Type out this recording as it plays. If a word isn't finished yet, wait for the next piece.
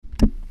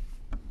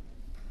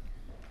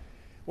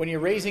When you're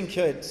raising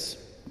kids,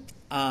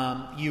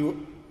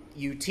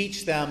 you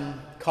teach them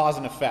cause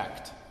and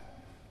effect.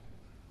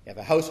 You have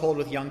a household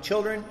with young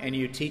children, and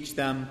you teach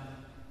them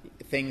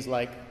things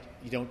like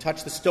you don't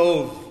touch the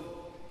stove.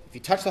 If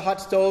you touch the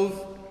hot stove,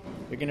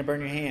 you're going to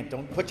burn your hand.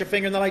 Don't put your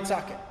finger in the light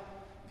socket.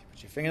 If you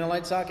put your finger in the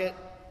light socket,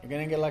 you're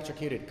going to get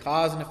electrocuted.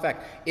 Cause and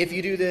effect. If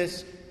you do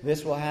this,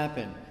 this will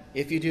happen.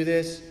 If you do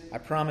this, I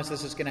promise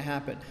this is going to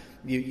happen.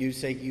 You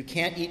say you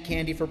can't eat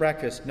candy for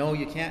breakfast. No,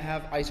 you can't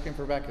have ice cream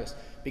for breakfast.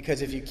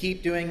 Because if you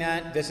keep doing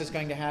that, this is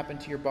going to happen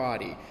to your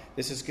body.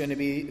 This is going to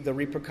be the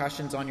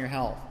repercussions on your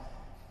health.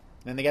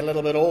 Then they get a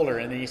little bit older,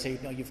 and then you say,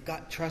 no,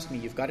 trust me,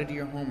 you've got to do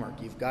your homework.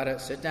 You've got to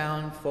sit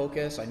down,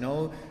 focus. I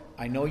know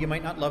you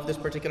might not love this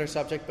particular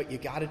subject, but you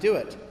got to do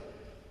it.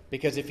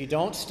 Because if you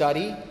don't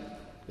study,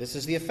 this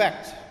is the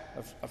effect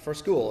for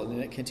school. And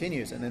then it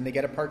continues. And then they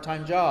get a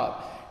part-time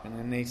job. And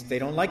then they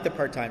don't like the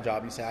part-time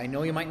job. You say, I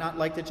know you might not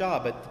like the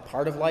job, but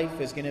part of life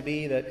is going to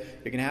be that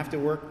you're going to have to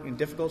work in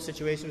difficult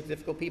situations with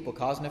difficult people,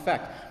 cause and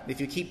effect.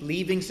 If you keep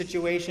leaving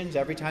situations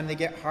every time they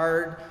get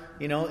hard,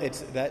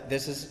 it's that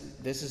this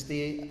is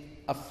the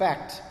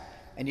effect.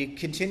 And you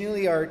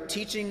continually are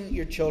teaching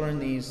your children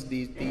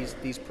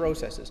these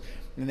processes.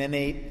 And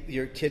then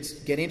your kids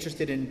get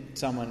interested in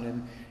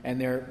someone,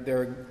 and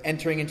they're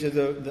entering into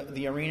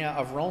the arena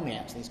of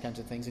romance, these kinds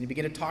of things. And you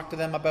begin to talk to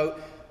them about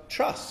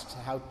trust,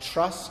 how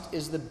trust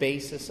is the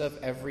basis of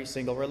every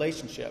single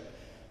relationship.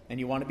 And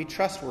you want to be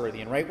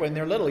trustworthy. And right when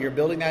they're little, you're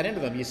building that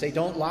into them. You say,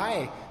 don't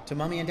lie to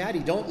mommy and daddy.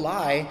 Don't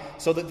lie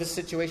so that the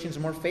situation is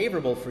more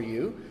favorable for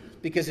you.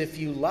 Because if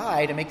you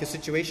lie to make the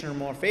situation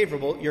more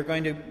favorable, you're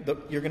going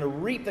to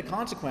reap the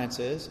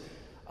consequences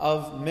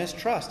of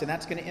mistrust. And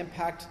that's going to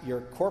impact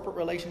your corporate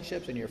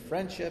relationships and your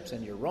friendships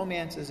and your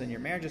romances and your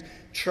marriages.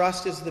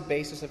 Trust is the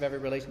basis of every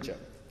relationship.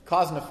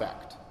 Cause and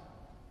effect.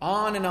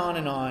 On and on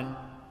and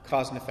on.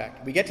 Cause and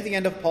effect. We get to the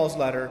end of Paul's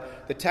letter.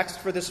 The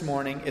text for this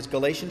morning is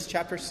Galatians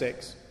chapter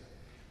 6,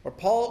 where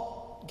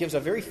Paul gives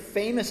a very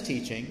famous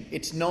teaching.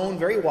 It's known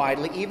very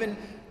widely, even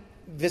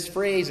this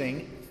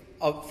phrasing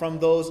from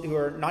those who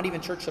are not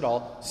even church at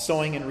all,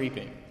 sowing and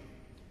reaping.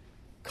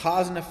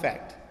 Cause and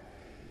effect.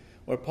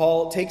 Where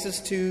Paul takes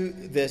us to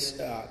this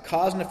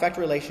cause and effect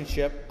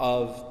relationship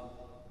of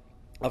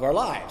our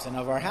lives and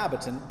of our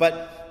habits.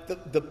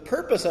 But the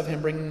purpose of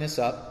him bringing this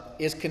up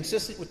is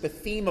consistent with the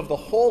theme of the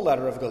whole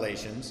letter of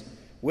Galatians,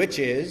 which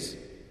is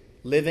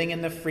living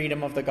in the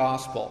freedom of the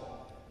gospel.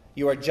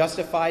 You are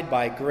justified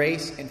by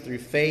grace and through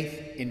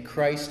faith in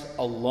Christ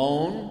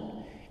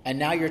alone, and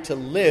now you're to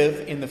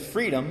live in the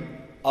freedom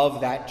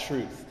of that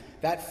truth.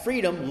 That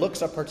freedom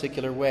looks a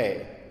particular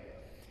way,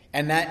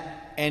 and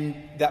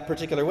that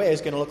particular way is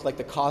going to look like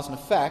the cause and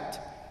effect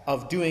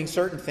of doing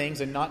certain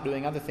things and not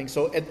doing other things.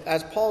 So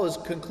as Paul is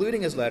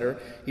concluding his letter,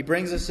 he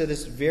brings us to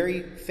this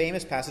very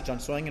famous passage on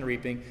sowing and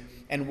reaping.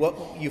 And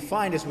what you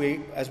find as we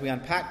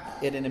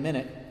unpack it in a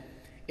minute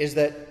is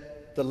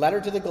that the letter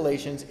to the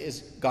Galatians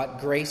is got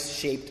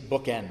grace-shaped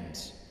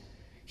bookends.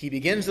 He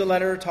begins the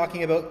letter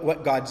talking about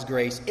what God's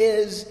grace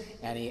is,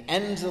 and he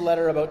ends the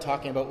letter about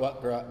talking about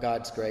what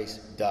God's grace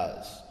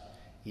does.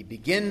 He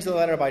begins the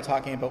letter by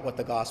talking about what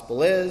the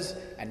gospel is,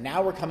 and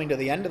now we're coming to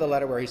the end of the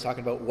letter where he's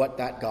talking about what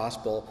that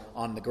gospel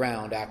on the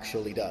ground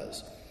actually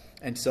does.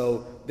 And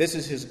so this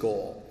is his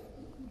goal.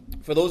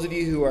 For those of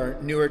you who are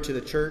newer to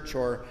the church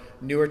or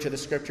newer to the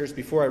scriptures,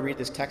 before I read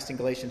this text in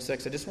Galatians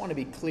 6, I just want to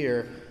be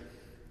clear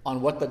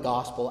on what the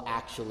gospel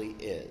actually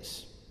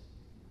is.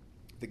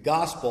 The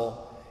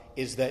gospel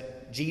is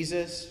that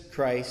Jesus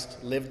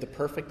Christ lived the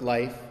perfect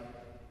life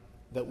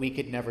that we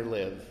could never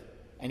live.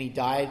 And he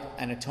died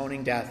an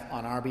atoning death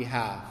on our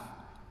behalf,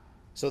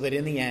 so that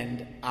in the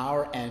end,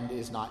 our end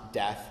is not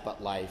death,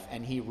 but life.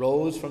 And he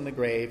rose from the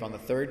grave on the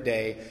third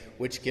day,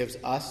 which gives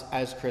us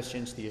as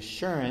Christians the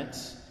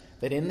assurance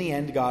that in the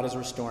end, God is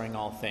restoring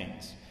all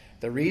things.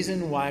 The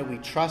reason why we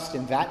trust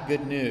in that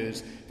good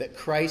news, that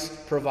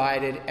Christ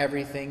provided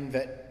everything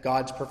that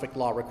God's perfect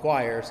law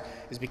requires,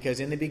 is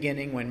because in the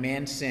beginning, when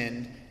man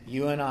sinned,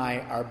 you and I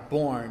are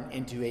born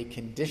into a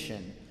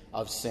condition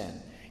of sin.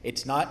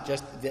 It's not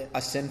just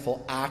a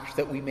sinful act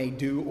that we may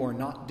do or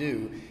not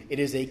do. It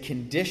is a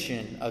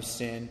condition of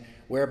sin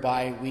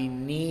whereby we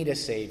need a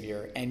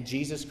Savior, and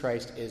Jesus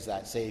Christ is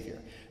that Savior.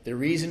 The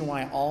reason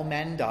why all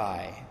men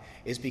die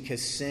is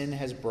because sin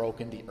has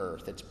broken the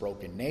earth. It's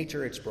broken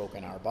nature, it's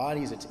broken our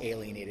bodies, it's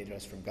alienated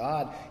us from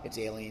God, it's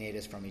alienated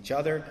us from each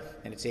other,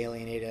 and it's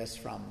alienated us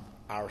from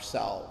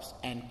ourselves.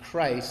 And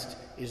Christ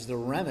is the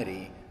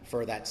remedy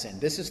for that sin.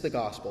 This is the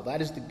gospel.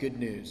 That is the good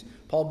news.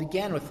 Paul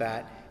began with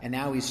that, and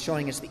now he's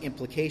showing us the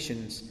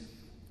implications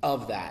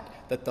of that.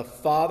 That the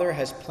Father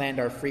has planned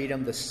our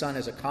freedom, the Son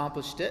has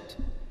accomplished it,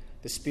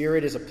 the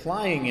Spirit is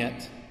applying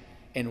it,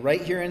 and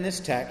right here in this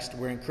text,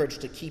 we're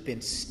encouraged to keep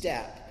in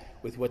step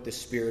with what the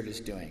Spirit is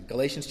doing.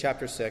 Galatians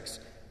chapter 6,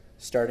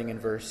 starting in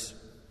verse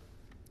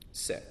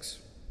 6.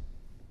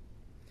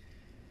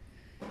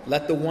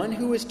 Let the one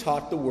who is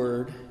taught the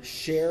word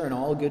share in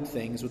all good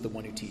things with the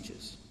one who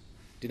teaches.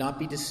 Do not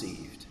be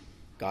deceived.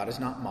 God is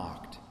not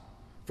mocked.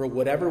 For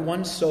whatever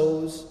one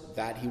sows,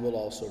 that he will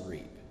also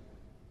reap.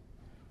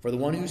 For the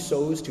one who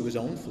sows to his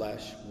own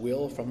flesh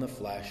will from the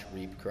flesh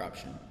reap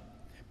corruption.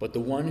 But the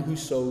one who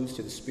sows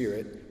to the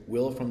Spirit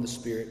will from the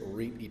Spirit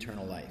reap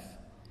eternal life.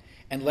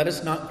 And let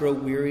us not grow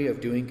weary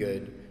of doing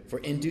good, for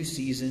in due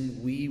season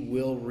we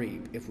will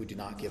reap if we do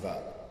not give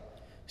up.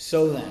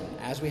 So then,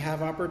 as we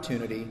have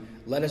opportunity,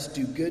 let us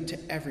do good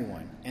to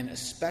everyone, and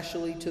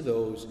especially to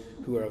those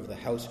who are of the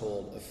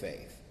household of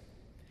faith.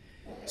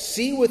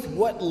 See with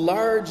what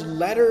large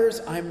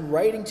letters I'm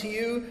writing to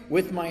you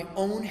with my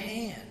own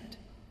hand.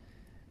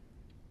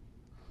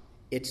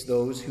 It's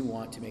those who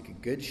want to make a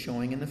good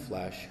showing in the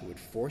flesh who would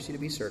force you to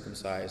be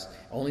circumcised,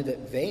 only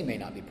that they may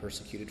not be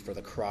persecuted for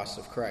the cross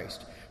of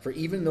Christ. For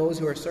even those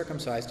who are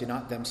circumcised do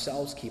not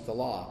themselves keep the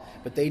law,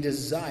 but they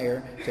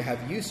desire to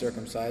have you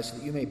circumcised so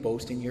that you may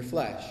boast in your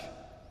flesh.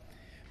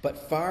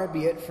 But far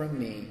be it from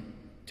me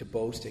to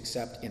boast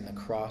except in the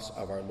cross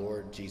of our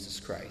Lord Jesus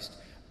Christ,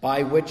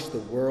 by which the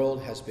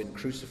world has been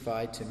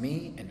crucified to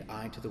me and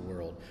I to the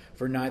world.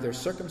 For neither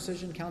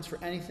circumcision counts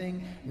for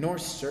anything, nor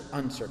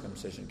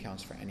uncircumcision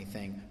counts for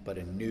anything, but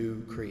a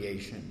new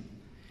creation.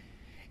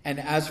 And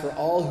as for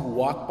all who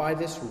walk by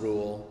this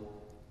rule,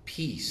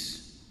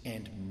 peace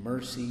and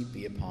mercy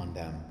be upon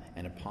them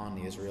and upon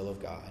the Israel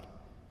of God.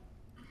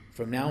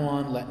 From now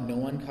on, let no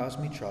one cause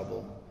me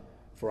trouble,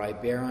 for I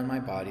bear on my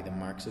body the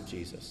marks of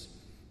Jesus.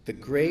 The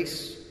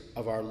grace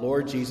of our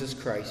Lord Jesus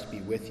Christ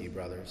be with you,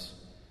 brothers.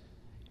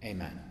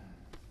 Amen.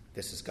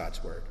 This is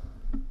God's word.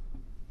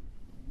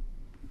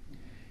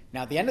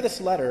 Now, the end of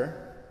this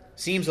letter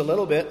seems a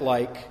little bit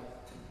like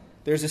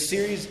there's a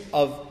series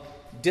of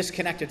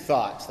disconnected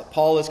thoughts, that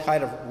Paul is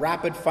kind of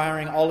rapid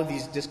firing all of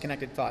these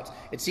disconnected thoughts.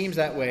 It seems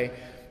that way,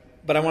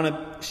 but I want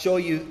to show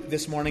you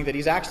this morning that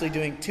he's actually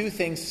doing two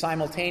things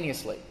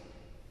simultaneously.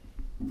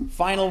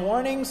 Final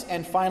warnings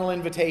and final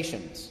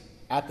invitations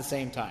at the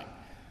same time.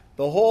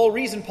 The whole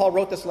reason Paul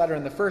wrote this letter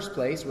in the first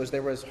place was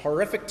there was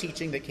horrific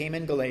teaching that came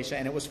in Galatia,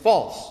 and it was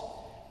false.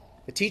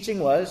 The teaching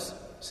was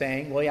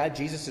saying, well, yeah,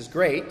 Jesus is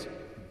great,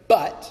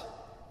 but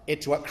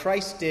it's what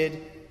Christ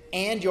did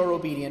and your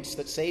obedience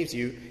that saves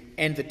you.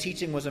 And the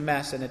teaching was a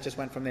mess, and it just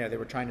went from there. They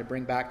were trying to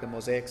bring back the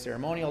Mosaic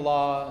ceremonial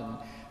law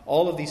and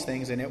all of these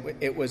things, and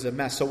it was a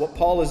mess. So what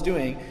Paul is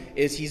doing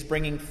is he's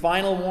bringing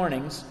final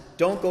warnings.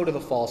 Don't go to the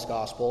false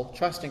gospel.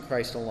 Trust in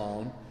Christ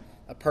alone,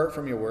 apart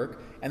from your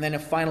work. And then a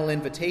final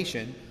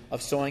invitation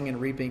of sowing and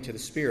reaping to the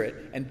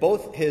Spirit. And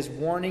both his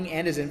warning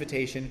and his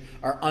invitation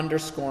are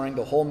underscoring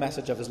the whole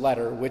message of his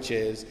letter, which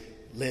is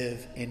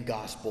live in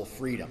gospel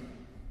freedom.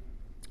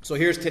 So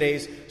here's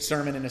today's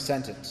sermon in a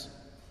sentence.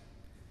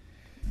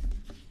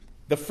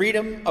 The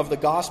freedom of the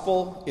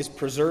gospel is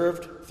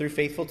preserved through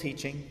faithful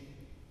teaching.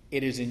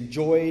 It is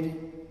enjoyed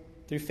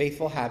through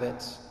faithful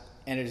habits.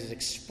 And it is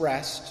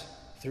expressed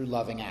through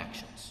loving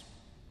actions.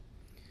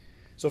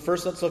 So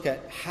first, let's look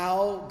at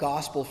how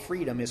gospel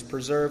freedom is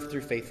preserved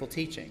through faithful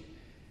teaching.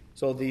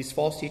 So these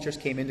false teachers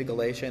came into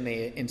Galatia and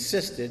they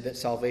insisted that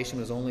salvation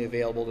was only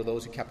available to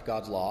those who kept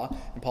God's law.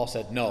 And Paul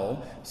said,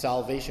 no,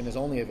 salvation is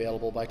only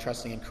available by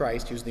trusting in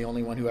Christ, who's the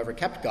only one who ever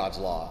kept God's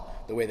law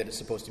the way that it's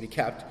supposed to be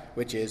kept,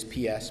 which is,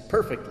 P.S.,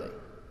 perfectly.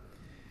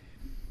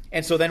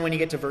 And so then when you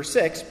get to verse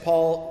 6,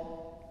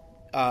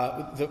 Paul,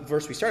 the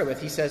verse we started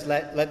with, he says,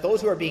 let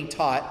those who are being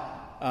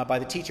taught by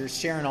the teachers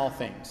share in all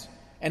things.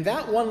 And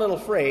that one little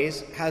phrase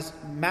has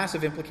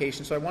massive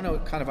implications, so I want to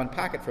kind of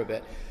unpack it for a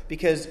bit,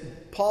 because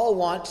Paul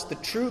wants the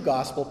true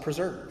gospel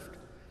preserved.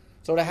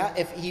 So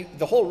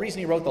the whole reason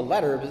he wrote the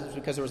letter is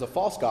because there was a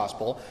false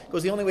gospel,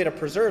 because the only way to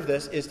preserve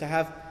this is to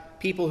have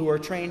people who are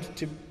trained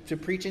to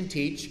preach and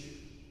teach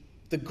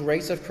the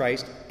grace of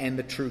Christ and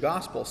the true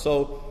gospel.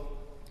 So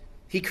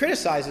he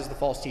criticizes the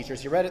false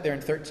teachers. You read it there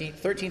in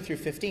 13 through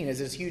 15 is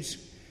this huge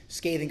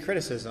scathing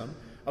criticism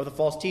of the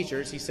false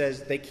teachers. He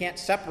says they can't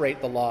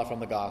separate the law from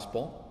the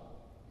gospel.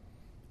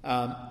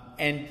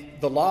 And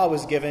the law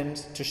was given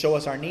to show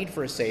us our need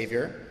for a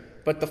Savior,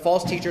 but the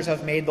false teachers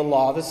have made the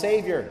law the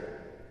Savior.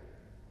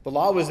 The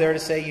law was there to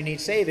say you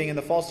need saving, and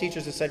the false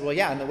teachers have said, well,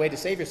 yeah, and the way to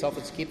save yourself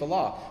is to keep the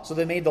law. So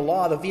they made the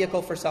law the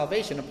vehicle for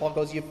salvation, and Paul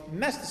goes, you've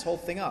messed this whole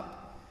thing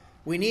up.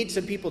 We need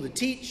some people to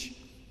teach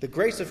the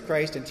grace of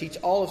Christ and teach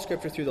all of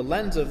Scripture through the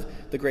lens of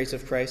the grace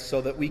of Christ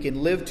so that we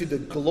can live to the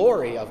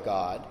glory of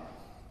God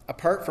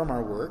apart from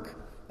our work,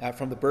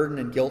 from the burden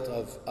and guilt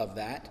of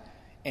that.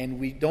 And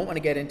we don't want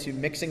to get into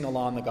mixing the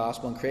law and the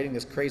gospel and creating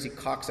this crazy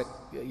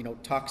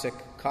toxic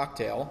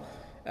cocktail.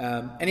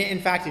 And in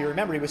fact, you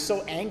remember, he was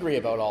so angry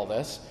about all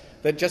this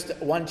that just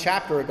one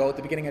chapter ago, at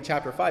the beginning of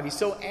chapter 5, he's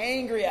so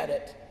angry at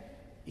it.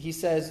 He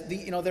says,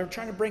 they're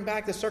trying to bring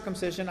back the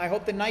circumcision. I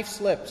hope the knife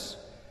slips.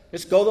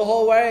 Just go the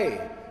whole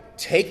way.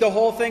 Take the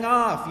whole thing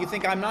off. You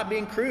think I'm not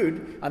being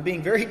crude. I'm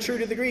being very true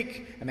to the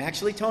Greek. I'm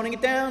actually toning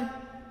it down.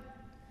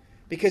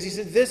 Because he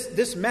said,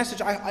 this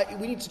message,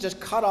 we need to just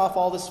cut off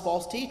all this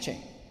false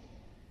teaching.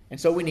 And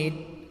so we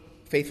need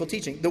faithful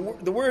teaching. The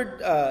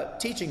word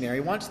teaching there,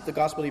 he wants the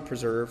gospel to be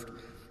preserved.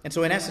 And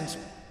so in essence,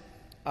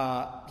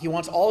 he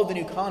wants all of the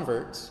new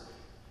converts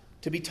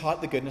to be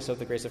taught the goodness of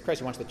the grace of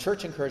Christ. He wants the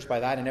church encouraged by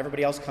that and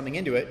everybody else coming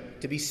into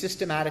it to be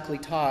systematically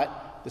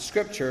taught the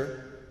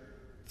Scripture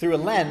through a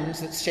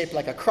lens that's shaped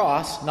like a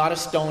cross, not a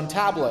stone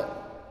tablet.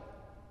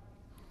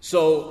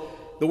 So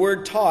the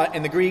word taught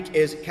in the Greek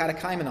is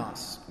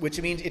katechaimenos, which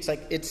means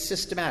it's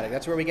systematic.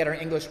 That's where we get our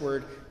English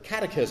word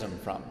catechism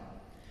from.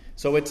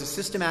 So it's a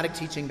systematic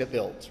teaching that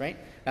builds, right?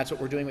 That's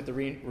what we're doing with the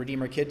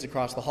Redeemer kids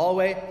across the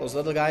hallway. Those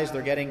little guys,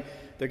 they're getting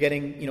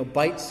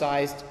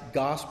bite-sized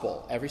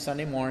gospel every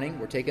Sunday morning.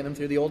 We're taking them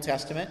through the Old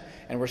Testament,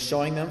 and we're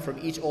showing them from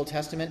each Old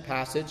Testament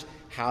passage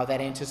how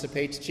that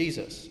anticipates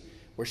Jesus.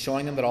 We're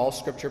showing them that all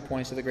Scripture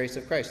points to the grace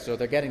of Christ. So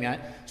they're getting that.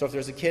 So if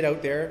there's a kid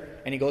out there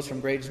and he goes from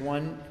grades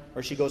 1,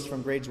 or she goes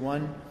from grades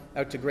 1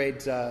 out to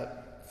grades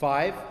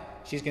 5,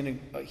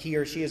 he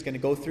or she is going to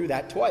go through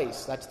that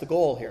twice. That's the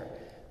goal here.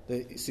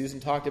 Susan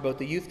talked about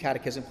the youth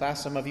catechism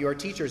class. Some of you are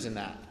teachers in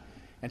that.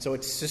 And so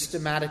it's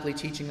systematically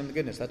teaching them the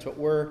goodness. That's what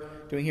we're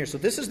doing here. So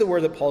this is the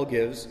word that Paul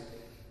gives.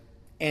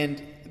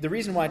 And the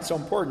reason why it's so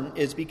important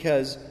is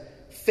because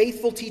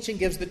faithful teaching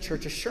gives the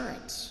church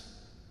assurance.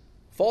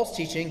 False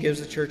teaching gives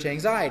the church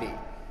anxiety.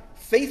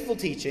 Faithful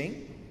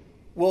teaching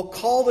will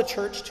call the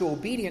church to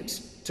obedience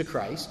to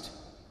Christ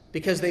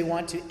because they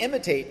want to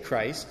imitate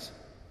Christ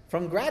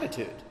from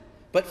gratitude.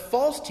 But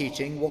false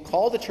teaching will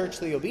call the church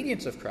to the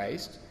obedience of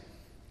Christ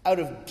out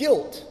of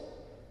guilt,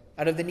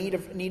 out of the need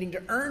of needing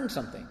to earn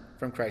something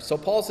from Christ. So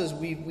Paul says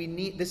we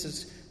need, this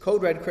is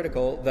code red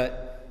critical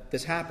that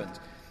this happens.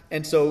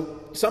 And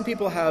so some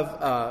people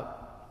have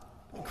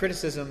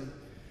criticism.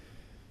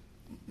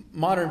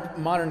 Modern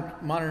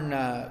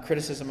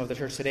criticism of the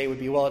church today would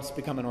be, well, it's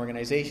become an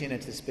organization,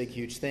 it's this big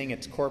huge thing,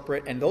 it's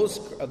corporate, and those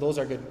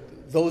are good.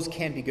 Those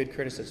can be good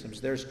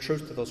criticisms. There's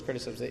truth to those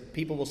criticisms.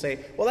 People will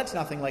say, well, that's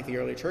nothing like the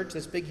early church.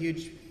 This big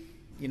huge,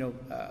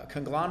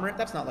 conglomerate,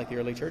 that's not like the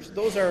early church.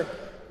 Those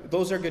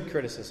are good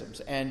criticisms,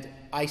 and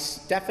I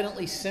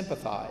definitely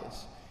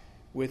sympathize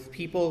with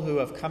people who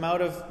have come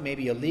out of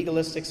maybe a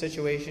legalistic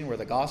situation where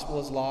the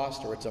gospel is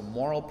lost, or it's a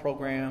moral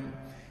program,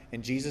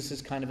 and Jesus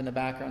is kind of in the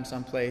background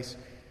someplace.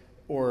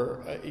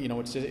 Or,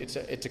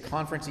 it's a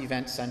conference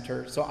event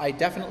center. So I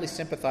definitely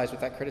sympathize with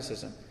that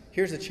criticism.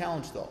 Here's the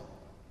challenge, though.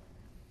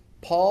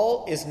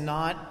 Paul is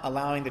not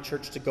allowing the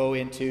church to go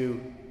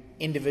into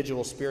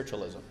individual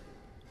spiritualism,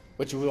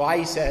 which is why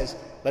he says,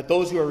 let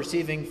those who are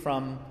receiving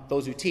from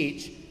those who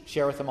teach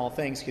share with them all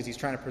things, because he's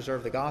trying to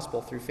preserve the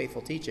gospel through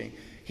faithful teaching.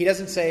 He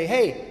doesn't say,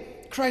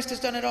 hey, Christ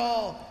has done it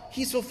all.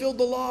 He's fulfilled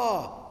the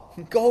law.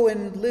 Go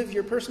and live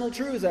your personal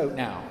truths out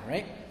now,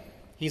 right?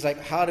 He's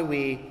like, how do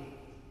we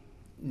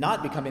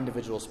not become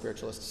individual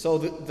spiritualists? So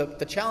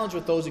the challenge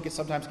with those who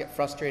sometimes get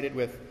frustrated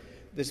with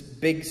this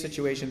big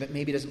situation that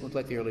maybe doesn't look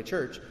like the early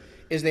church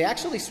is they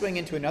actually swing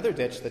into another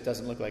ditch that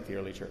doesn't look like the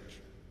early church.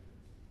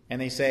 And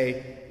they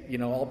say,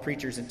 all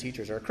preachers and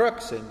teachers are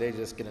crooks and they're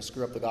just going to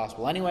screw up the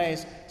gospel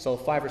anyways, so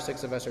 5 or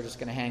 6 of us are just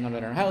going to hang out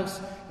in our house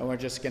and we're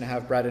just going to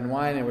have bread and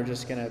wine and we're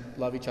just going to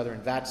love each other,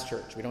 and that's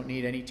church. We don't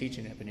need any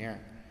teaching up in here.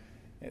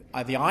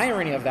 The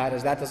irony of that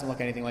is that doesn't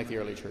look anything like the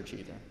early church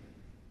either,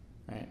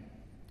 right?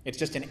 It's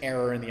just an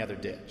error in the other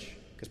ditch.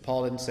 Because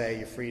Paul didn't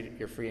say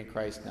you're free in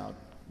Christ, now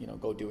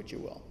go do what you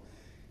will.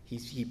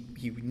 He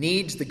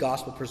needs the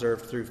gospel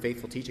preserved through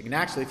faithful teaching. And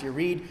actually, if you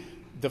read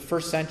the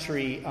first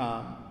century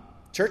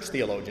church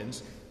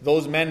theologians,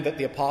 those men that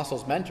the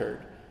apostles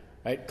mentored,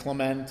 right,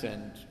 Clement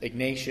and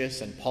Ignatius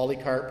and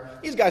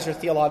Polycarp, these guys are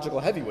theological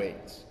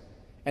heavyweights.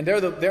 And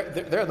they're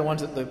the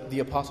ones that the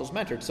apostles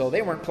mentored. So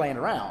they weren't playing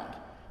around.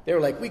 They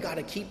were like, we got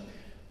to keep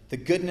the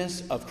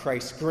goodness of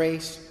Christ's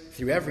grace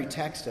through every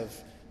text of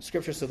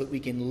Scripture so that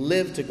we can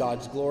live to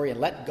God's glory and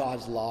let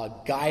God's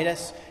law guide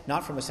us,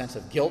 not from a sense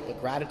of guilt,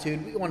 but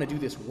gratitude. We want to do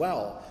this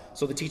well.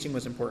 So the teaching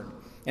was important.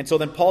 And so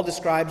then Paul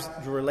describes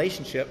the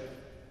relationship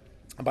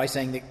by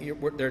saying that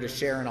they're to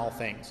share in all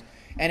things.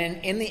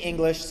 And in the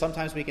English,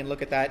 sometimes we can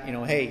look at that,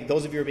 hey,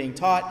 those of you who are being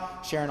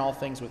taught, share in all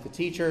things with the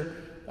teacher.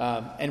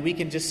 And we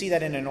can just see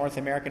that in a North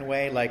American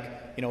way,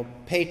 like,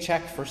 pay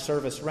check for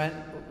service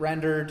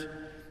rendered.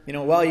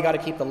 Well, you got to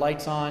keep the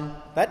lights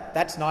on.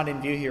 That's not in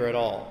view here at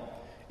all.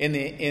 In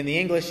the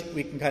English,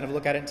 we can kind of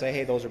look at it and say,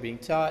 hey, those are being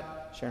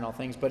taught, sharing all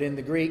things. But in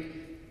the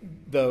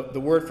Greek, the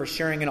word for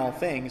sharing in all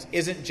things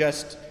isn't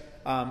just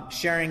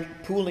sharing,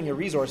 pooling your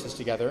resources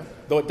together,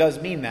 though it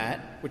does mean that,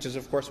 which is,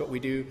 of course, what we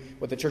do,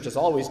 what the church has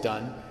always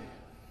done.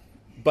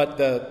 But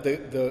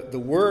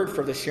the word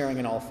for the sharing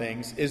in all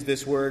things is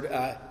this word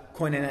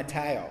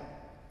koinoneteo,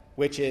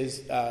 which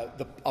is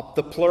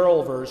the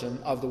plural version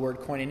of the word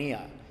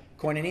koinonia.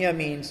 Koinonia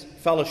means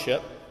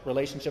fellowship,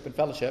 relationship and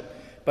fellowship.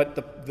 But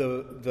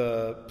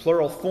the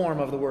plural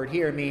form of the word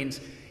here means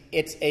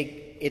it's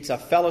a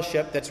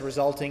fellowship that's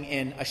resulting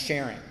in a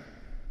sharing.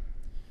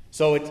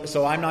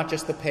 So I'm not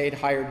just the paid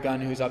hired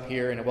gun who's up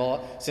here and,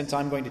 well, since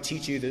I'm going to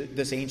teach you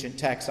this ancient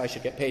text, I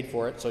should get paid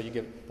for it. So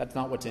that's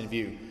not what's in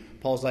view.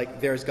 Paul's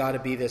like, there's got to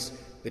be this.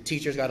 The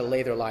teachers got to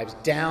lay their lives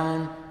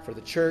down for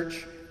the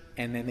church,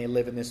 and then they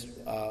live in this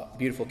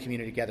beautiful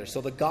community together.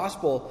 So the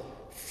gospel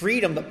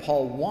freedom that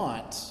Paul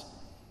wants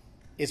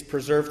is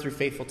preserved through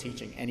faithful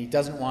teaching, and he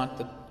doesn't want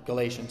the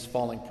Galatians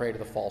falling prey to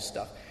the false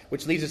stuff,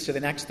 which leads us to the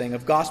next thing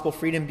of gospel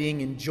freedom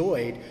being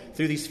enjoyed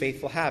through these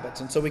faithful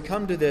habits. And so we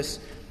come to this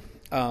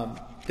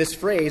this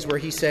phrase where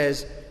he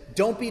says,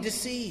 don't be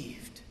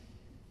deceived.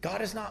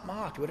 God is not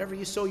mocked. Whatever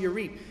you sow, you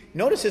reap.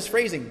 Notice his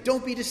phrasing,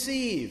 don't be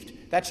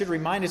deceived. That should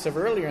remind us of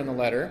earlier in the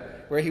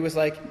letter where he was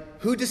like,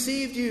 who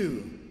deceived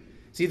you?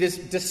 See, this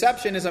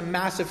deception is a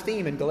massive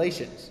theme in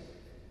Galatians.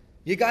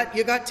 You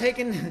got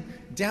taken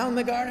down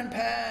the garden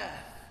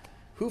path.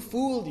 Who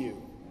fooled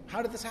you?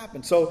 How did this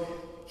happen? So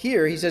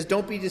here he says,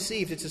 don't be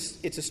deceived.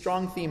 It's a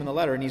strong theme in the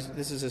letter, and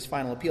this is his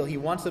final appeal. He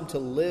wants them to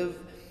live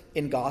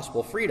in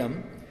gospel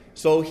freedom.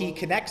 So he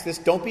connects this,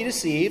 don't be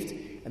deceived,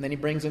 and then he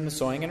brings in the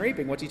sowing and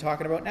reaping. What's he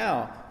talking about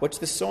now? What's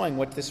this sowing?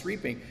 What's this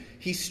reaping?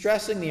 He's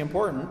stressing the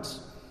importance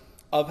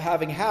of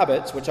having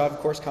habits, which of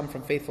course come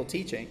from faithful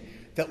teaching,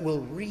 that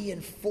will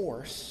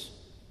reinforce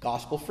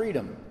gospel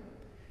freedom.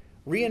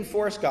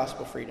 Reinforce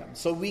gospel freedom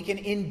so we can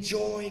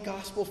enjoy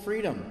gospel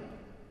freedom.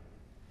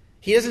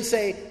 He doesn't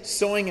say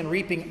sowing and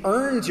reaping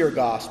earns your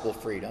gospel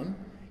freedom.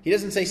 He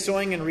doesn't say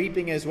sowing and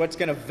reaping is what's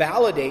going to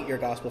validate your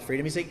gospel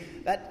freedom. He's saying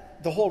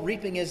that the whole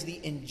reaping is the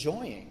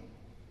enjoying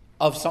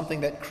of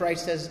something that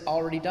Christ has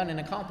already done and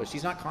accomplished.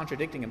 He's not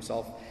contradicting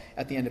himself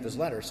at the end of his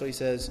letter. So he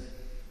says,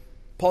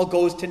 Paul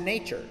goes to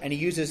nature, and he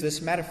uses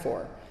this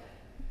metaphor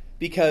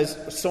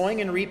because sowing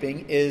and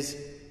reaping is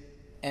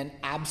an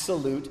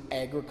absolute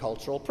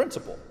agricultural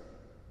principle.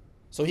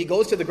 So he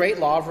goes to the great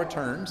law of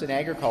returns in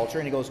agriculture,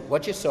 and he goes,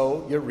 what you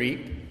sow, you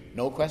reap,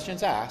 no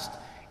questions asked.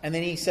 And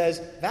then he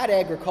says that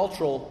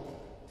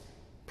agricultural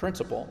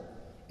principle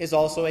is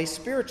also a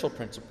spiritual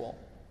principle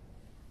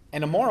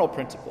and a moral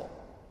principle.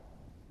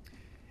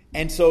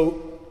 And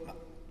so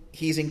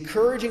he's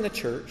encouraging the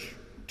church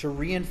to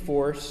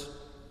reinforce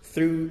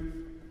through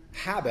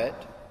habit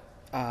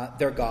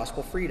their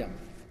gospel freedom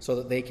so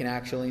that they can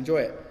actually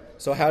enjoy it.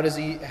 So how does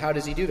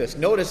he do this?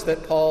 Notice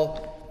that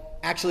Paul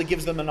actually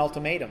gives them an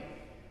ultimatum.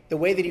 The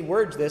way that he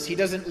words this, he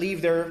doesn't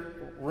leave there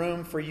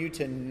room for you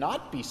to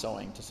not be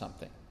sowing to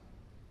something.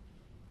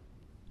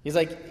 It's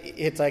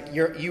like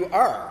you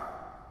are.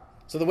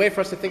 So the way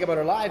for us to think about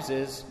our lives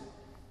is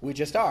we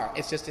just are.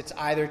 It's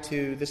either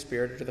to the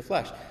spirit or to the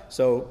flesh.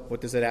 So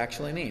what does it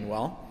actually mean?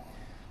 Well,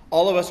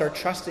 all of us are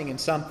trusting in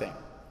something,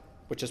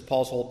 which is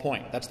Paul's whole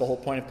point. That's the whole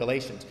point of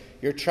Galatians.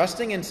 You're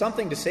trusting in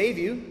something to save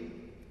you.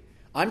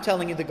 I'm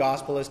telling you the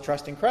gospel is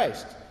trust in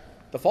Christ.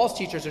 The false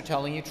teachers are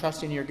telling you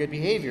trust in your good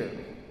behavior.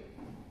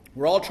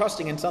 We're all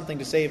trusting in something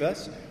to save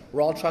us.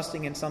 We're all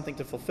trusting in something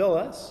to fulfill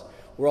us.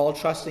 We're all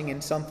trusting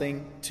in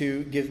something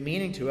to give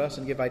meaning to us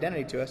and give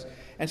identity to us.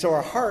 And so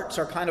our hearts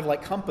are kind of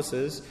like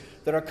compasses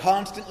that are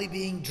constantly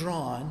being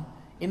drawn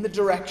in the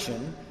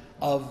direction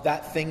of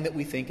that thing that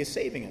we think is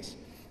saving us.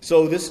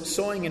 So this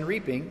sowing and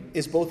reaping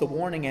is both a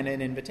warning and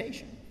an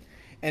invitation.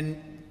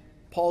 And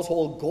Paul's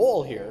whole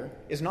goal here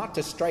is not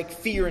to strike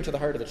fear into the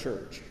heart of the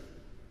church.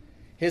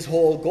 His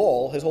whole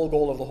goal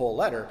of the whole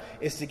letter,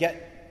 is to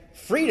get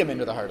freedom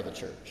into the heart of the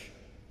church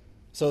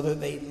so that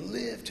they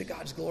live to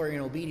God's glory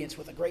and obedience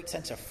with a great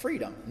sense of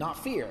freedom,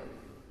 not fear.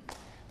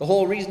 The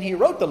whole reason he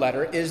wrote the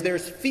letter is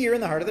there's fear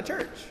in the heart of the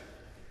church.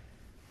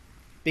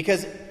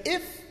 Because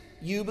if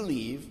you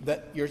believe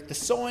that the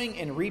sowing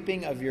and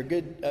reaping of your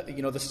good,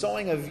 the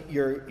sowing of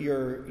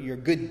your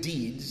good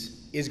deeds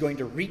is going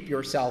to reap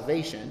your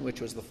salvation,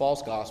 which was the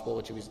false gospel,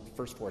 which was the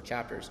first 4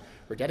 chapters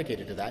were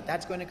dedicated to that,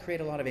 that's going to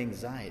create a lot of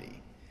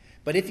anxiety.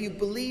 But if you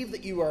believe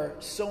that you are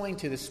sowing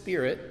to the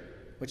Spirit,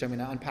 which I'm going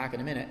to unpack in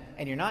a minute,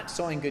 and you're not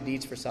sowing good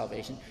deeds for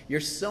salvation, you're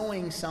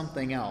sowing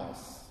something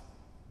else.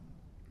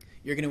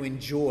 You're going to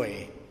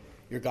enjoy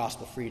your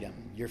gospel freedom.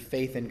 Your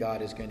faith in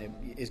God is going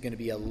to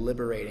be a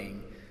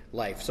liberating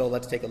life. So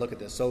let's take a look at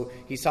this. So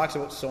he talks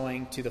about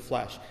sowing to the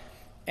flesh.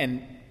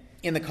 And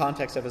in the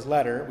context of his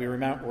letter,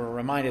 we're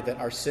reminded that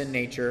our sin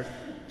nature,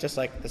 just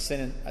like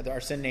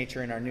our sin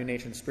nature and our new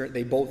nature in the Spirit,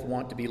 they both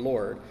want to be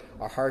Lord.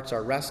 Our hearts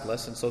are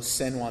restless, and so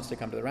sin wants to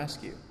come to the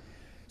rescue.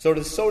 So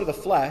to sow to the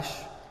flesh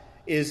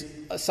is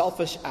a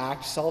selfish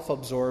act,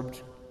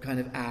 self-absorbed kind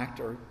of act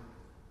or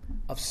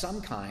of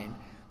some kind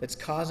that's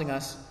causing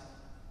us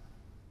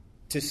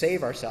to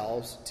save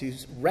ourselves, to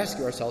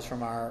rescue ourselves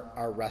from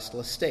our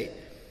restless state.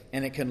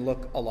 And it can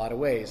look a lot of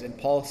ways. And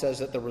Paul says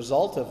that the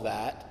result of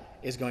that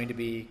is going to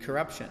be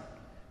corruption,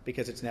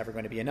 because it's never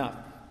going to be enough.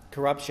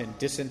 Corruption,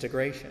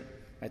 disintegration,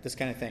 right? This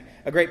kind of thing.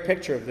 A great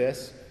picture of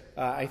this,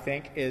 I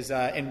think, is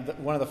in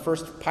one of the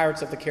first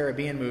Pirates of the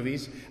Caribbean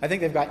movies. I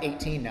think they've got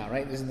 18 now,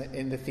 right?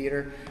 In the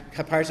theater.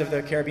 Pirates of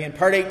the Caribbean,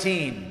 Part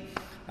 18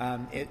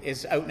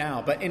 is out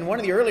now. But in one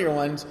of the earlier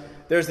ones,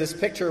 there's this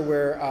picture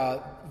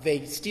where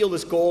they steal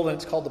this gold, and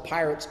it's called the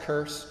Pirate's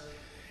Curse.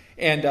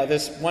 And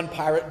this one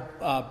pirate,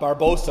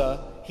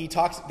 Barbossa,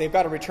 they've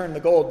got to return the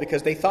gold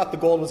because they thought the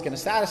gold was going to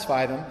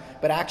satisfy them,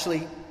 but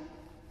actually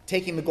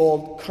taking the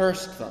gold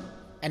cursed them.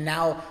 And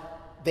now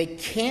they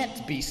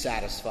can't be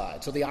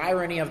satisfied. So the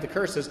irony of the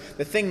curse is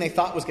the thing they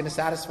thought was going to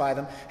satisfy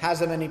them has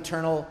them in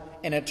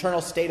an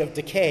eternal state of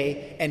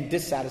decay and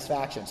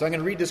dissatisfaction. So I'm going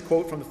to read this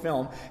quote from the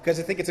film because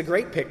I think it's a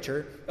great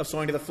picture of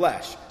sowing to the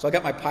flesh. So I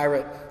got my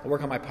pirate. I'll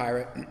work on my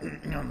pirate.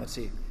 Let's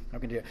see. How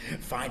can I do it?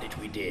 Find it,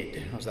 we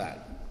did. How's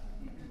that?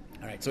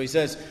 All right, so he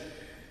says,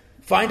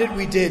 Find it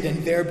we did,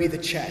 and there be the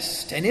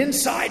chest, and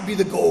inside be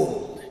the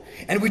gold.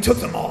 And we took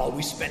them all,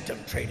 we spent them,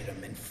 traded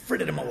them, and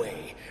frittered them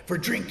away for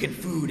drink and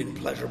food and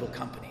pleasurable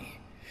company.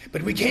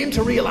 But we came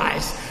to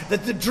realize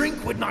that the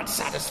drink would not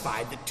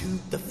satisfy,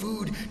 the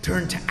food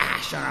turned to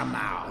ash on our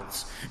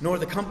mouths, nor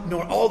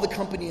all the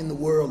company in the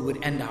world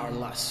would end our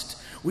lust.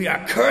 We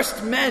are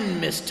cursed men,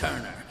 Miss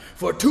Turner.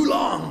 For too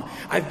long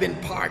I've been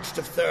parched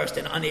of thirst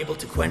and unable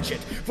to quench it.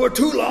 For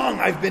too long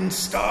I've been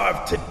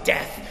starved to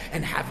death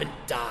and haven't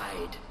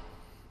died.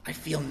 I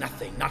feel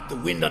nothing, not the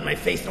wind on my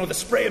face, nor the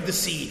spray of the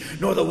sea,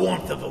 nor the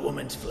warmth of a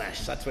woman's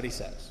flesh. That's what he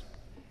says.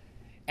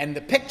 And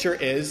the picture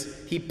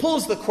is, he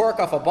pulls the cork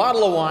off a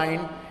bottle of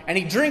wine, and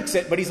he drinks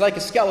it, but he's like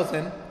a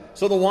skeleton,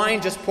 so the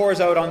wine just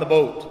pours out on the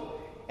boat.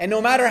 And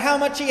no matter how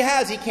much he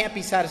has, he can't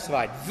be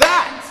satisfied.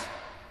 That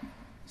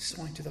is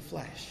sowing to the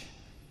flesh.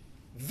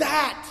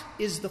 That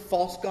is the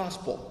false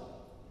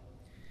gospel.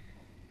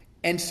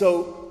 And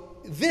so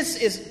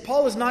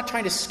Paul is not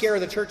trying to scare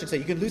the church and say,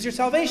 you can lose your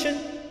salvation.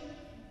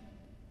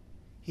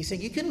 He's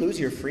saying you can lose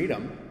your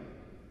freedom.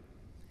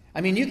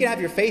 I mean, you can have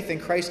your faith in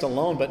Christ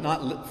alone, but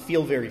not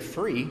feel very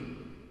free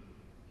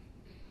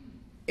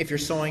if you're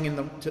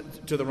sowing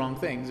to the wrong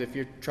things, if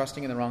you're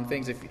trusting in the wrong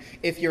things,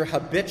 if you're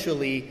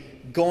habitually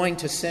going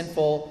to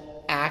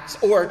sinful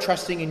acts or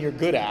trusting in your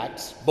good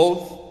acts.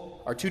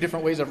 Both are two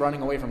different ways of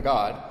running away from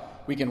God.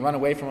 We can run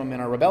away from him in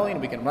our rebellion,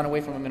 we can run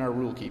away from him in our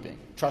rule keeping,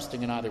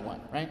 trusting in either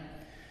one, right?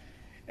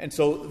 And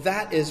so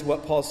that is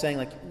what Paul's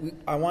saying,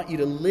 I want you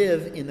to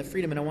live in the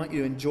freedom, and I want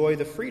you to enjoy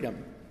the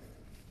freedom.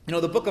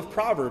 The book of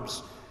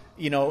Proverbs,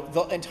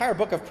 the entire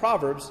book of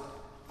Proverbs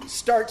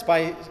starts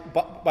by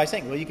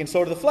saying, well, you can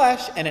sow to the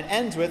flesh, and it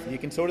ends with, you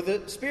can sow to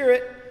the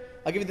spirit.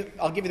 I'll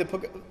give you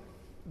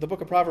the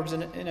book of Proverbs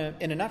in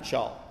a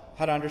nutshell,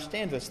 how to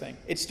understand this thing.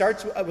 It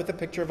starts with a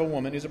picture of a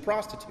woman who's a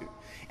prostitute,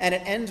 and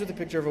it ends with a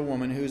picture of a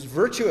woman who's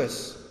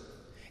virtuous.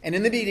 And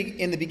in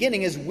the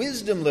beginning is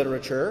wisdom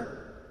literature,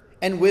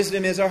 and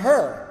wisdom is a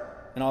her.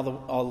 And all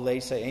the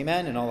ladies say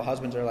amen, and all the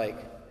husbands are like,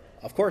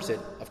 of course.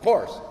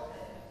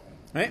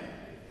 Right?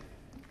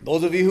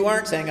 Those of you who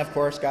aren't saying of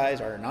course,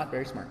 guys, are not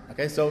very smart.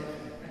 Okay, so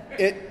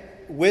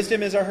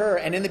wisdom is a her.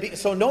 And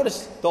so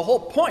notice the whole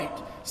point.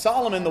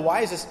 Solomon, the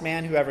wisest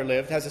man who ever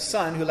lived, has a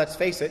son who, let's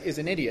face it, is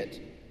an idiot.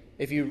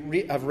 If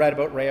you have read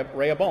about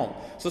Rehoboam.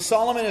 So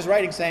Solomon is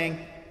writing saying,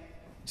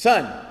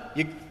 son,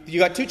 you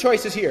got two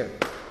choices here.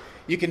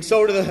 You can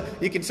sow to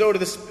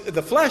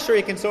the flesh, or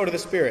you can sow to the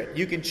spirit.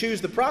 You can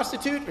choose the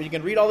prostitute, or you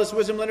can read all this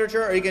wisdom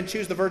literature, or you can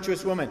choose the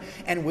virtuous woman.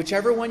 And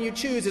whichever one you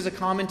choose is a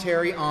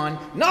commentary on,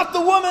 not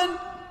the woman,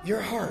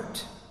 your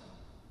heart.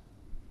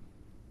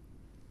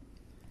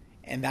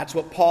 And that's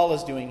what Paul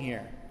is doing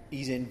here.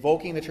 He's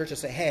invoking the church to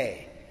say,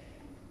 hey,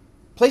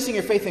 placing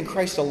your faith in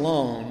Christ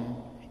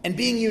alone and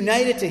being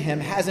united to him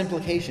has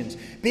implications.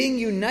 Being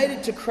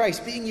united to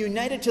Christ, being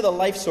united to the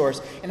life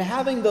source, and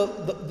having the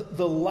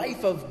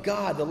life of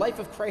God, the life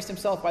of Christ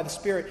himself by the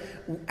Spirit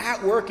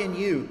at work in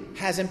you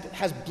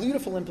has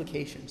beautiful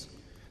implications.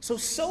 So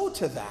sow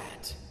to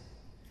that.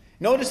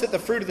 Notice that the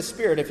fruit of the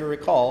Spirit, if you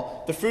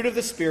recall, the fruit of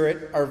the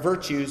Spirit are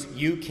virtues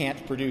you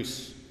can't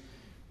produce.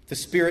 The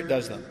Spirit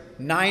does them.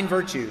 9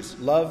 virtues: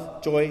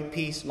 love, joy,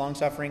 peace,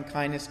 long-suffering,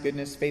 kindness,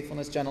 goodness,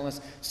 faithfulness,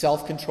 gentleness,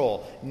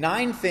 self-control.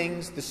 9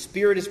 things the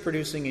Spirit is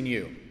producing in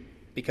you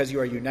because you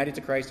are united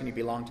to Christ and you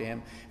belong to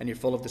him and you're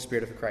full of the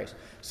Spirit of Christ.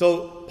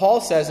 So Paul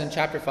says in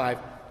chapter 5,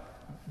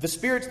 the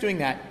Spirit's doing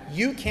that.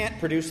 You can't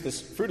produce this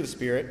fruit of the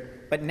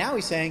Spirit, but now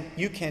he's saying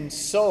you can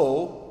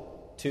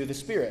sow to the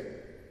Spirit.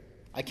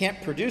 I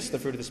can't produce the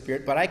fruit of the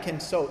Spirit, but I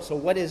can sow. So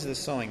what is this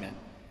sowing then?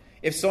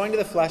 If sowing to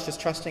the flesh is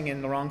trusting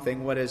in the wrong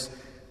thing, what is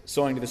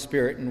sowing to the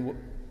Spirit, and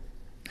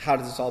how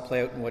does this all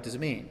play out, and what does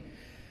it mean?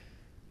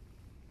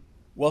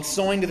 Well,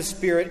 sowing to the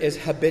Spirit is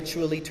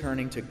habitually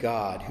turning to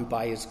God, who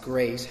by his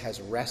grace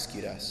has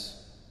rescued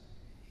us.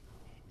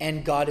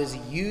 And God is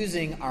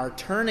using our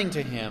turning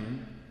to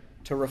him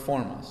to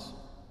reform us.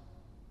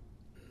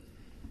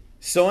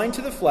 Sowing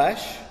to the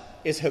flesh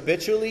is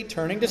habitually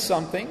turning to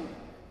something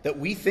that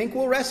we think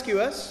will rescue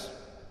us,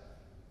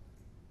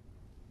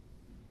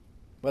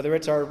 whether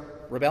it's our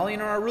rebellion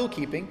or our rule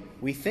keeping.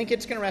 We think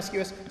it's going to rescue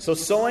us. So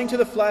sowing to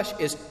the flesh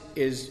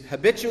is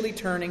habitually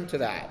turning to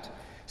that.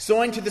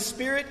 Sowing to the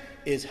Spirit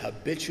is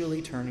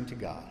habitually turning to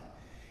God.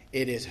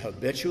 It is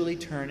habitually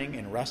turning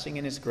and resting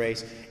in his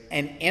grace.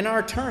 And in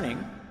our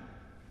turning,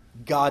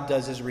 God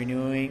does his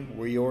renewing,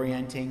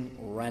 reorienting,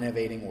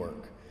 renovating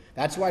work.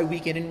 That's why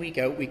week in and week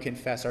out we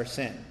confess our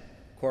sin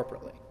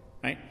corporately,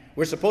 right?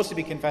 We're supposed to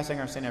be confessing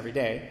our sin every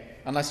day,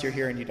 unless you're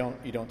here and you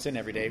don't sin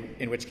every day,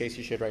 in which case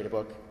you should write a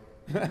book.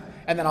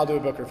 And then I'll do a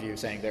book review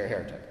saying they're a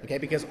heretic. Okay,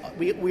 because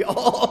we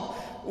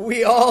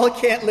all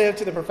can't live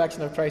to the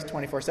perfection of Christ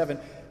 24/7.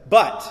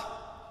 But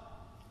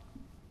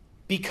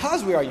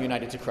because we are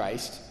united to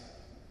Christ,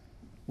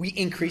 we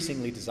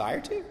increasingly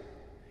desire to,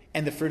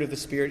 and the fruit of the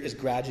Spirit is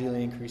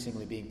gradually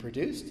increasingly being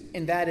produced,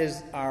 and that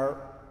is our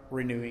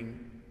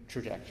renewing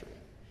trajectory.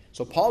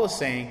 So Paul is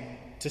saying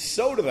to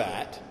sow to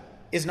that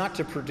is not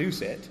to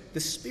produce it. The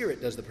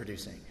Spirit does the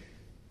producing.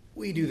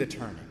 We do the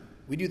turning.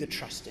 We do the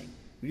trusting.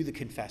 We do the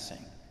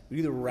confessing. We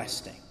do the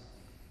resting.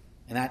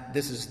 And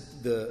this is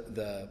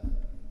the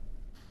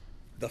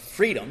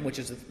freedom, which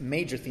is a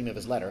major theme of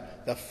his letter,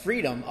 the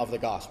freedom of the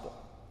gospel.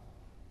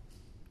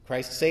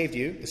 Christ saved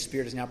you. The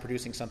Spirit is now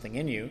producing something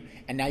in you.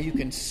 And now you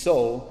can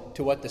sow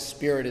to what the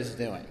Spirit is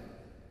doing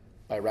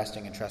by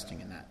resting and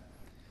trusting in that.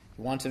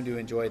 He wants them to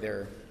enjoy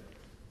their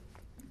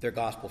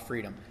gospel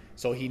freedom.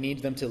 So he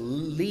needs them to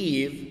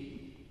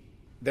leave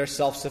their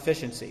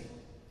self-sufficiency.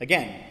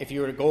 Again, if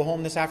you were to go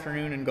home this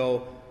afternoon and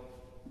go,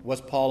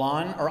 was Paul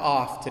on or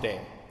off today?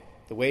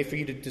 The way for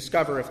you to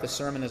discover if the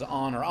sermon is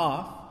on or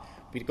off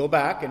would be to go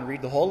back and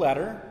read the whole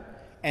letter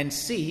and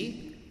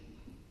see,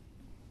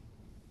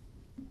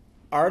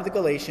 are the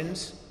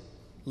Galatians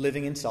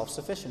living in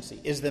self-sufficiency?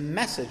 Is the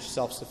message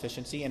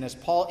self-sufficiency? And is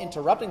Paul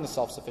interrupting the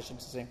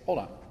self-sufficiency, saying, hold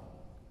on.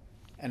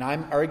 And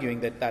I'm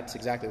arguing that that's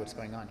exactly what's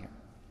going on here.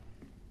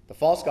 The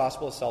false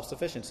gospel is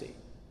self-sufficiency.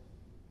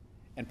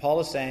 And Paul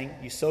is saying,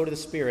 you sow to the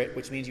Spirit,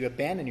 which means you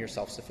abandon your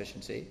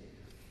self-sufficiency,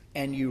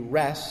 and you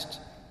rest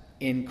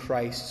in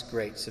Christ's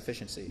great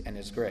sufficiency and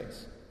his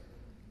grace.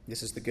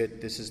 This is the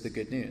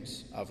good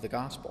news of the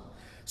gospel.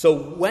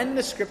 So when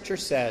the Scripture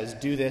says,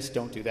 do this,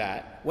 don't do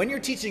that, when you're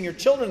teaching your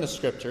children the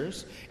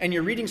Scriptures, and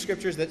you're reading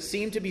Scriptures that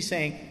seem to be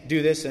saying,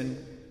 do this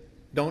and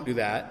don't do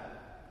that,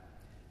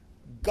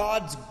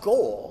 God's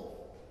goal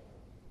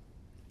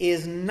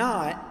is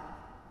not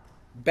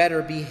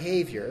better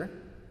behavior.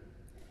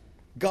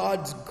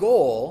 God's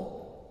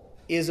goal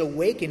is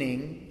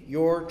awakening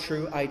your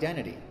true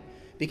identity.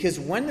 Because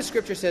when the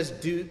Scripture says,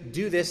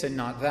 do this and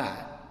not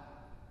that,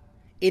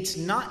 it's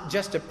not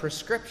just a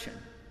prescription.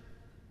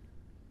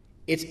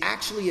 It's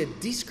actually a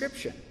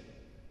description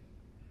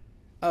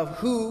of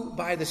who,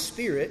 by the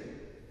Spirit,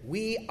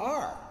 we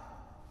are,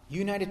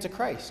 united to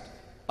Christ.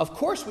 Of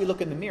course we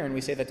look in the mirror and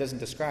we say, that doesn't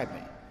describe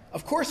me.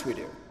 Of course we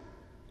do.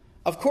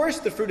 Of course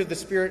the fruit of the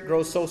Spirit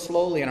grows so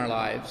slowly in our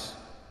lives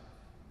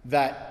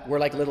that we're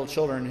like little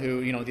children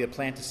who, they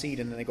plant a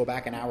seed and then they go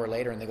back an hour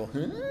later and they go,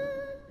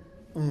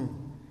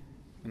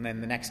 and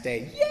then the next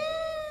day,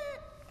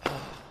 yeah!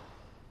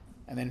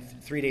 And then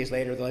 3 days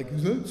later, they're like,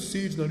 that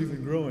seed's not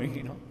even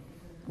growing,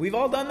 We've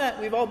all done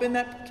that. We've all been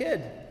that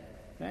kid,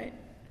 right?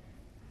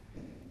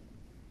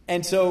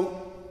 And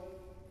so,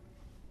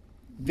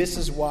 this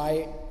is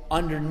why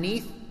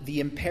underneath the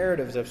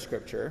imperatives of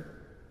Scripture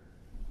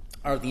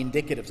are the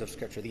indicatives of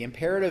Scripture. The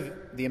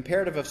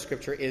imperative of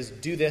Scripture is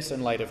do this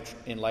in light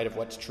of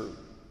what's true.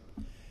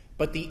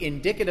 But the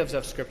indicatives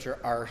of Scripture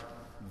are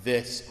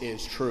this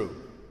is true.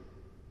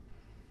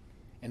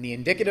 And the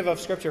indicative of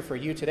Scripture for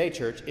you today,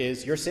 church,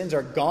 is your sins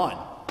are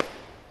gone.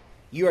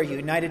 You are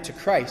united to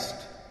Christ.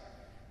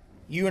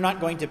 You are not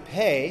going to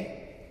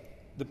pay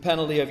the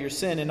penalty of your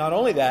sin. And not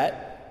only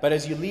that, but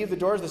as you leave the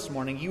doors this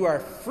morning, you are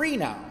free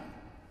now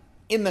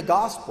in the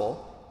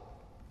gospel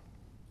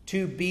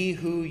to be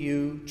who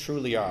you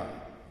truly are,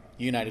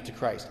 united to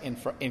Christ,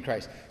 in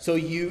Christ. So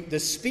the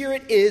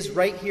Spirit is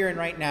right here and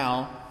right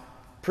now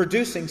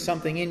producing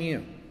something in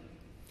you.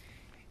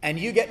 And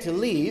you get to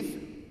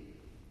leave,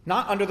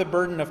 not under the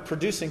burden of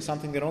producing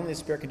something that only the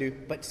Spirit can do,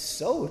 but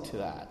sow to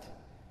that.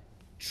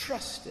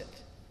 Trust it.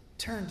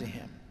 Turn to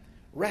Him.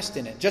 Rest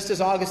in it. Just as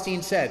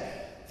Augustine said,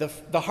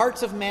 the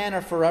hearts of man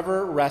are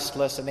forever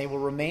restless, and they will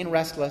remain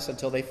restless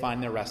until they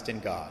find their rest in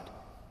God.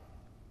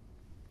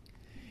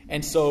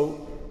 And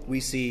so we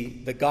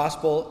see the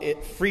gospel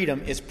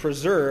freedom is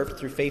preserved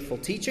through faithful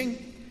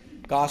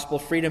teaching. Gospel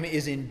freedom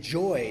is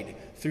enjoyed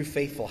through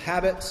faithful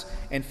habits.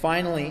 And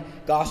finally,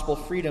 gospel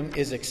freedom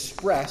is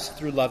expressed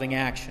through loving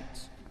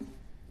actions.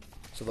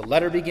 So the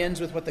letter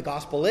begins with what the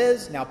gospel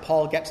is. Now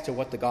Paul gets to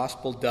what the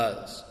gospel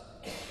does.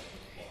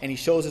 And he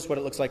shows us what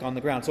it looks like on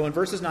the ground. So in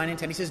verses 9 and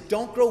 10, he says,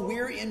 don't grow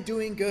weary in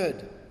doing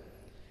good.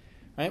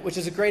 Right? Which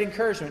is a great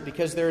encouragement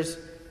because there's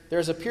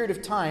a period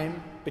of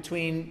time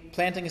between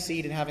planting a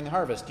seed and having the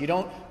harvest. You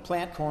don't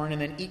plant corn and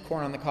then eat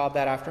corn on the cob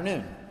that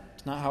afternoon.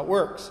 It's not how it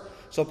works.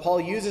 So Paul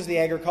uses the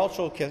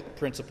agricultural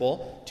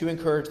principle to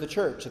encourage the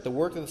church that the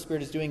work that the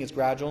Spirit is doing is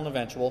gradual and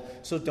eventual,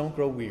 so don't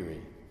grow weary.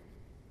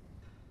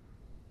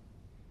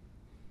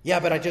 Yeah,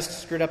 but I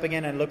just screwed up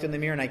again and looked in the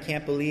mirror and I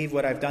can't believe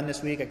what I've done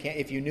this week.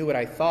 If you knew what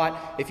I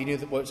thought, if you knew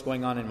what was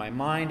going on in my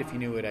mind, if you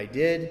knew what I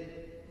did,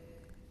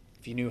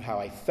 if you knew how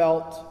I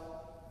felt,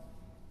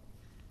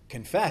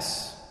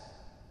 confess.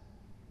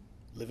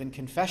 Live in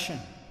confession.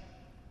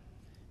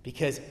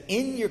 Because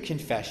in your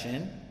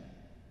confession,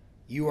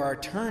 you are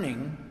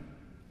turning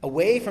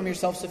away from your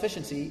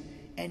self-sufficiency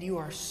and you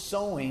are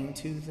sowing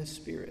to the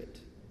Spirit.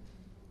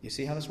 You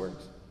see how this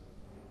works?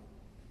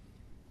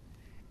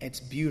 It's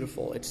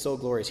beautiful. It's so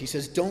glorious. He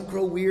says, don't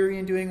grow weary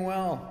in doing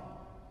well.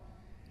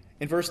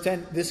 In verse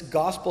 10, this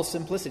gospel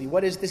simplicity.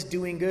 What is this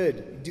doing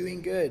good?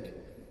 Doing good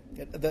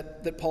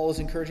that Paul is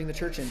encouraging the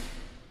church in.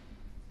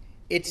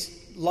 It's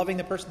loving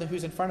the person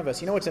who's in front of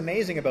us. You know what's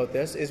amazing about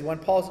this is when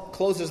Paul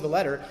closes the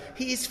letter,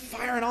 he's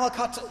firing all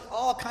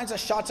kinds of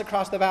shots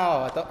across the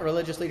bow at the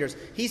religious leaders.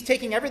 He's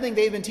taking everything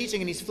they've been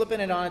teaching and he's flipping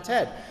it on its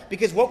head.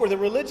 Because what were the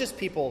religious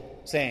people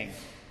saying?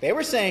 They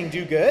were saying,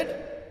 do good.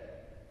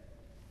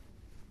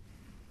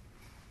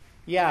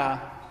 Yeah,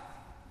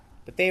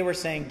 but they were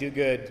saying do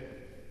good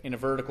in a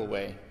vertical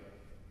way.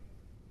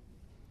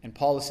 And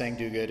Paul is saying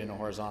do good in a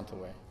horizontal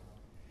way.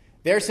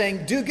 They're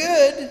saying do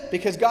good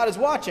because God is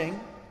watching.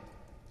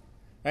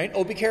 Right?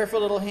 Oh, be careful,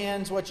 little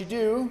hands, what you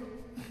do.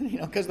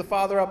 Because the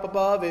Father up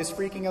above is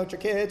freaking out your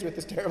kids with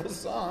this terrible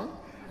song.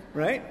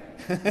 Right?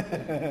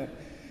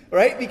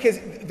 Right? Because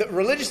the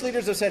religious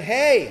leaders have said,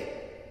 hey,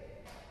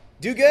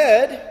 do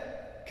good,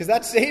 because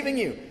that's saving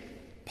you.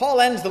 Paul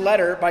ends the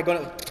letter by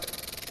going,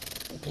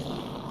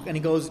 and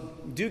he goes,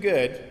 do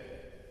good,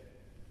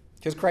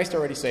 because Christ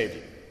already saved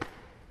you.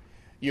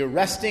 You're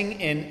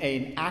resting in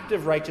an act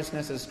of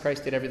righteousness as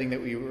Christ did everything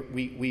that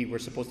we were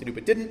supposed to do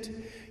but didn't.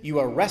 You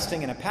are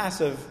resting in a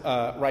passive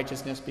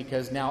righteousness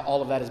because now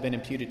all of that has been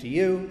imputed to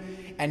you.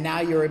 And now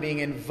you are being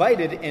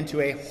invited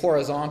into a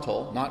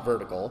horizontal, not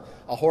vertical,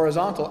 a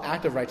horizontal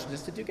act of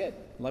righteousness to do good.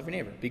 Love your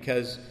neighbor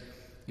because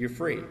you're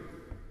free.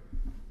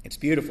 It's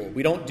beautiful.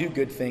 We don't do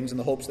good things in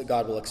the hopes that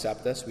God will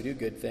accept us. We do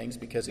good things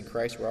because in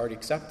Christ we're already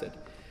accepted.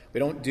 We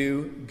don't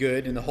do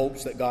good in the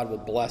hopes that God will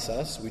bless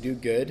us. We do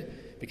good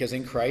because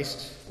in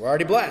Christ, we're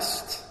already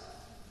blessed.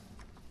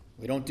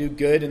 We don't do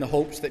good in the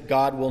hopes that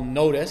God will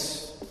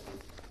notice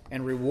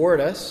and reward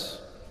us.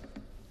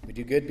 We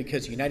do good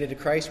because united to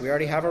Christ, we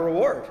already have a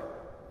reward.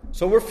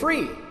 So we're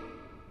free.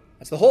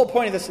 That's the whole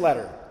point of this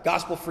letter.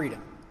 Gospel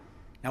freedom.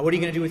 Now what are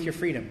you going to do with your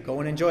freedom? Go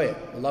and enjoy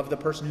it. Love the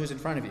person who's in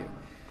front of you.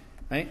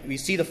 Right? We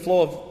see the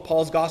flow of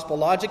Paul's gospel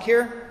logic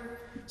here.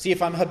 See,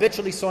 if I'm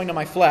habitually sowing to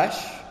my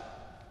flesh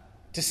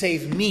to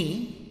save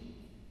me,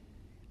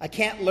 I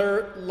can't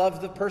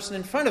love the person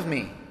in front of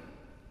me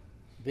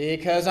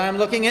because I'm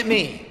looking at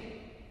me.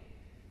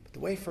 But the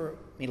way for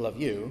me to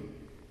love you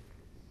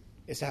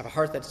is to have a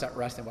heart that's at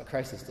rest in what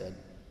Christ has did.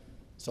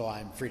 So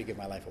I'm free to give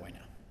my life away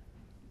now.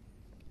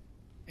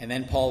 And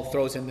then Paul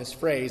throws in this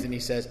phrase and he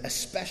says,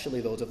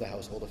 especially those of the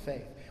household of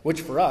faith,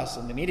 which for us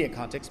in the immediate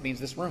context means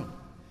this room.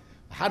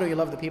 How do you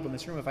love the people in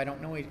this room if I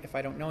don't know you, if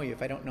I don't know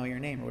your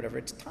name or whatever?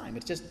 It's time.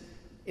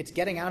 It's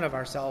getting out of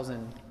ourselves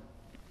and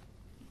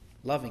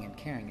loving and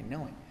caring and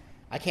knowing.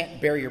 I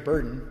can't bear your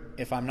burden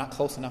if I'm not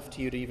close enough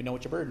to you to even know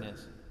what your burden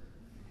is.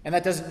 And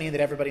that doesn't mean that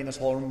everybody in this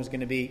whole room is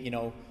going to be,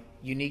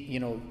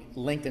 unique,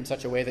 linked in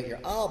such a way that you're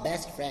all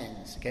best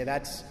friends. Okay,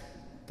 that's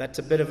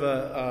a bit of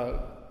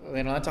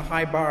that's a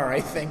high bar,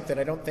 I think, that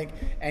I don't think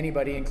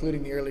anybody,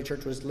 including the early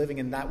church, was living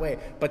in that way.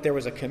 But there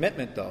was a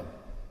commitment, though.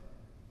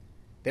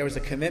 There was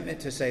a commitment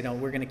to say, no,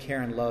 we're going to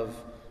care and love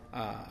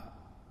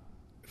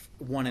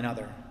one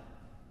another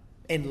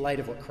in light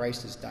of what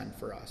Christ has done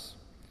for us.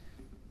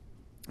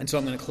 And so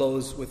I'm going to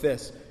close with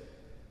this.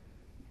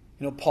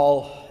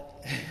 Paul,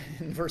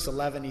 in verse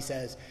 11, he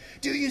says,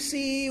 do you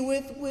see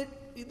with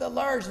the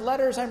large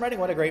letters I'm writing?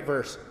 What a great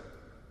verse.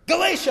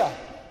 Galatia!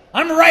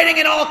 I'm writing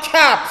in all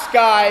caps,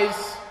 guys!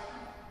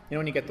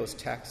 When you get those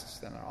texts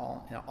that are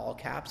all in all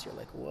caps, you're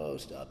like, whoa,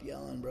 stop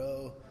yelling,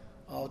 bro.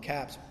 All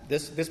caps.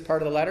 This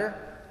part of the letter,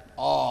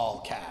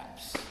 all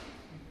caps.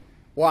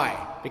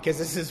 Why? Because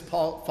this is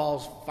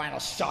Paul's final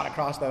shot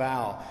across the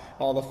bow,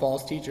 all the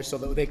false teachers, so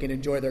that they can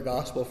enjoy their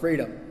gospel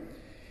freedom.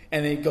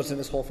 And then he goes into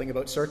this whole thing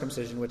about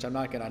circumcision, which I'm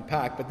not going to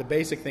unpack, but the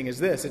basic thing is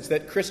this. It's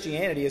that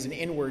Christianity is an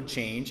inward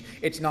change.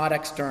 It's not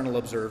external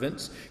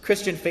observance.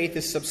 Christian faith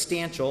is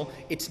substantial.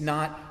 It's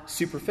not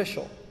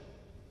superficial.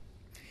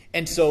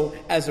 And so,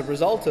 as a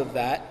result of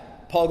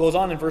that, Paul goes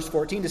on in verse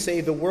 14 to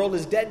say, the world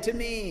is dead to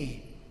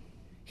me.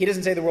 He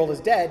doesn't say the world is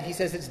dead. He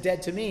says it's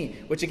dead to me,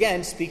 which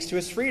again speaks to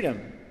his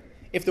freedom.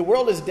 If the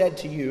world is dead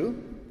to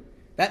you,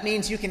 that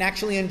means you can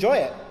actually enjoy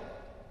it.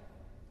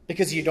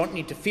 Because you don't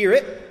need to fear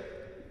it,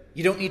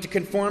 you don't need to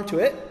conform to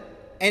it,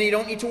 and you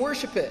don't need to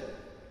worship it.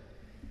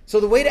 So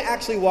the way to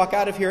actually walk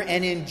out of here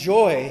and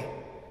enjoy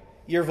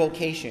your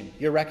vocation,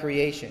 your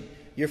recreation,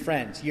 your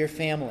friends, your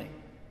family,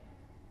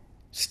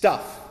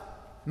 stuff,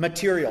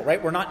 material,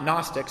 right? We're not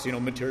Gnostics,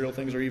 material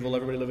things are evil,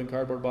 everybody live in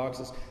cardboard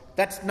boxes.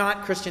 That's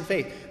not Christian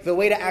faith. The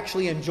way to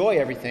actually enjoy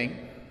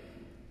everything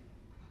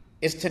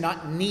is to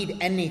not need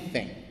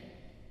anything.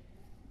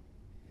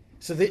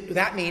 So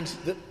that means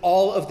that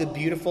all of the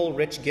beautiful,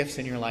 rich gifts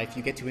in your life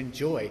you get to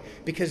enjoy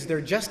because they're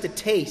just a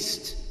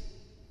taste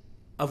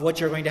of what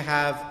you're going to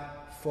have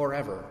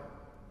forever.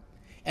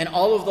 And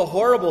all of the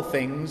horrible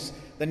things,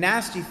 the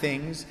nasty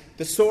things,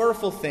 the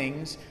sorrowful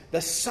things,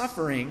 the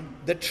suffering,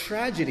 the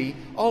tragedy,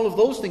 all of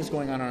those things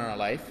going on in our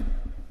life,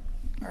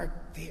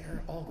 they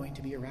are all going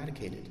to be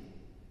eradicated.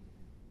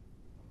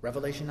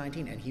 Revelation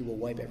 19, and he will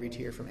wipe every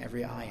tear from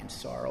every eye, and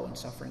sorrow and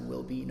suffering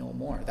will be no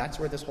more. That's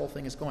where this whole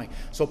thing is going.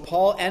 So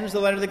Paul ends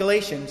the letter to the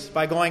Galatians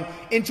by going,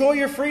 enjoy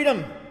your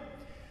freedom.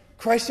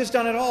 Christ has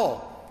done it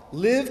all.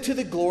 Live to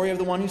the glory of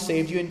the one who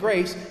saved you in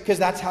grace, because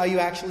that's how you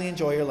actually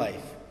enjoy your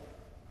life.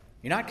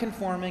 You're not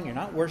conforming, you're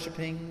not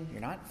worshiping,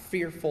 you're not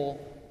fearful,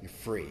 you're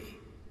free.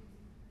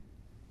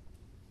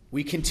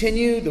 We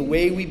continue the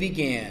way we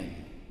began,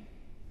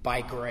 by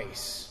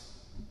grace.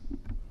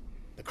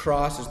 The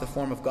cross is the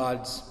form of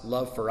God's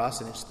love for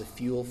us, and it's the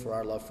fuel for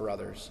our love for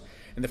others.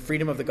 And the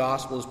freedom of the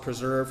gospel is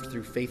preserved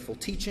through faithful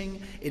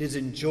teaching, it is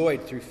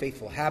enjoyed through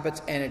faithful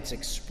habits, and it's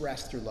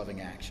expressed through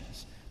loving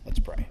actions. Let's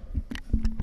pray.